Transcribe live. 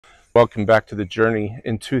Welcome back to the journey.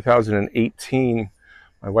 In 2018,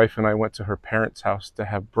 my wife and I went to her parents' house to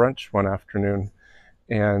have brunch one afternoon.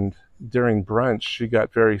 And during brunch, she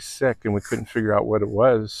got very sick and we couldn't figure out what it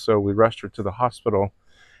was. So we rushed her to the hospital.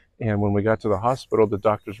 And when we got to the hospital, the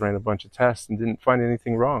doctors ran a bunch of tests and didn't find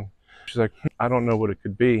anything wrong. She's like, I don't know what it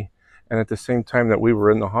could be. And at the same time that we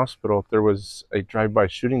were in the hospital, there was a drive-by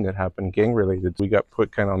shooting that happened, gang-related. We got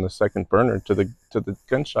put kind of on the second burner to the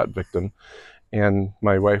gunshot victim. And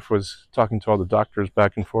my wife was talking to all the doctors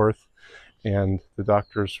back and forth, and the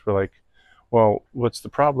doctors were like, well, what's the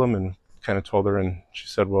problem? And kind of told her, and she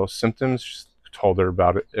said, well, symptoms. She told her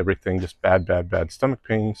about it, everything, just bad stomach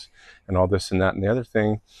pains and all this and that and the other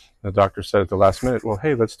thing. The doctor said at the last minute, well,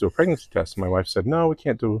 hey, let's do a pregnancy test. And my wife said, no, we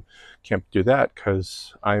can't do that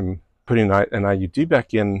because I'm putting an IUD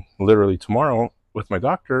back in literally tomorrow with my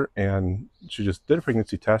doctor. And she just did a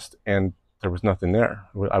pregnancy test and there was nothing there.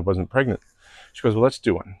 I wasn't pregnant. She goes, well, let's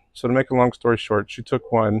do one. So to make a long story short, she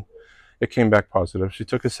took one. It came back positive. She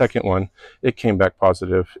took a second one. It came back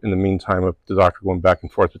positive. In the meantime, of the doctor going back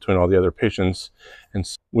and forth between all the other patients. And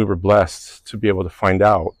we were blessed to be able to find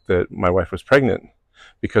out that my wife was pregnant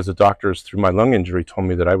because the doctors, through my lung injury, told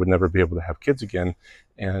me that I would never be able to have kids again.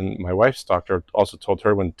 And my wife's doctor also told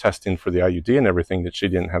her when testing for the IUD and everything that she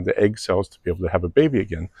didn't have the egg cells to be able to have a baby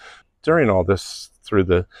again. During all this, through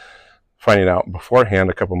the finding out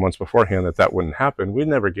beforehand, a couple months beforehand, that wouldn't happen, we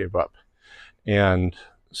never gave up. And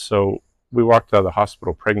so we walked out of the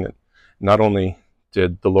hospital pregnant. Not only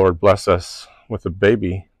did the Lord bless us with a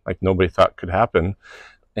baby like nobody thought could happen,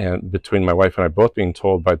 and between my wife and I both being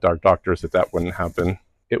told by our doctors that wouldn't happen,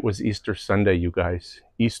 it was Easter Sunday, you guys.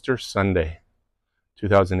 Easter Sunday,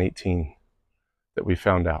 2018, that we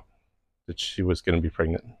found out that she was going to be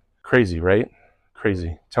pregnant. Crazy, right?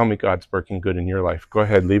 Crazy. Tell me God's working good in your life. Go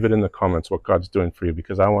ahead, leave it in the comments what God's doing for you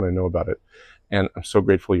because I want to know about it. And I'm so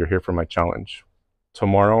grateful you're here for my challenge.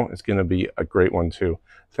 Tomorrow is going to be a great one too.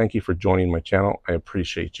 Thank you for joining my channel. I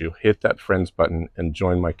appreciate you. Hit that friends button and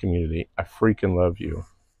join my community. I freaking love you.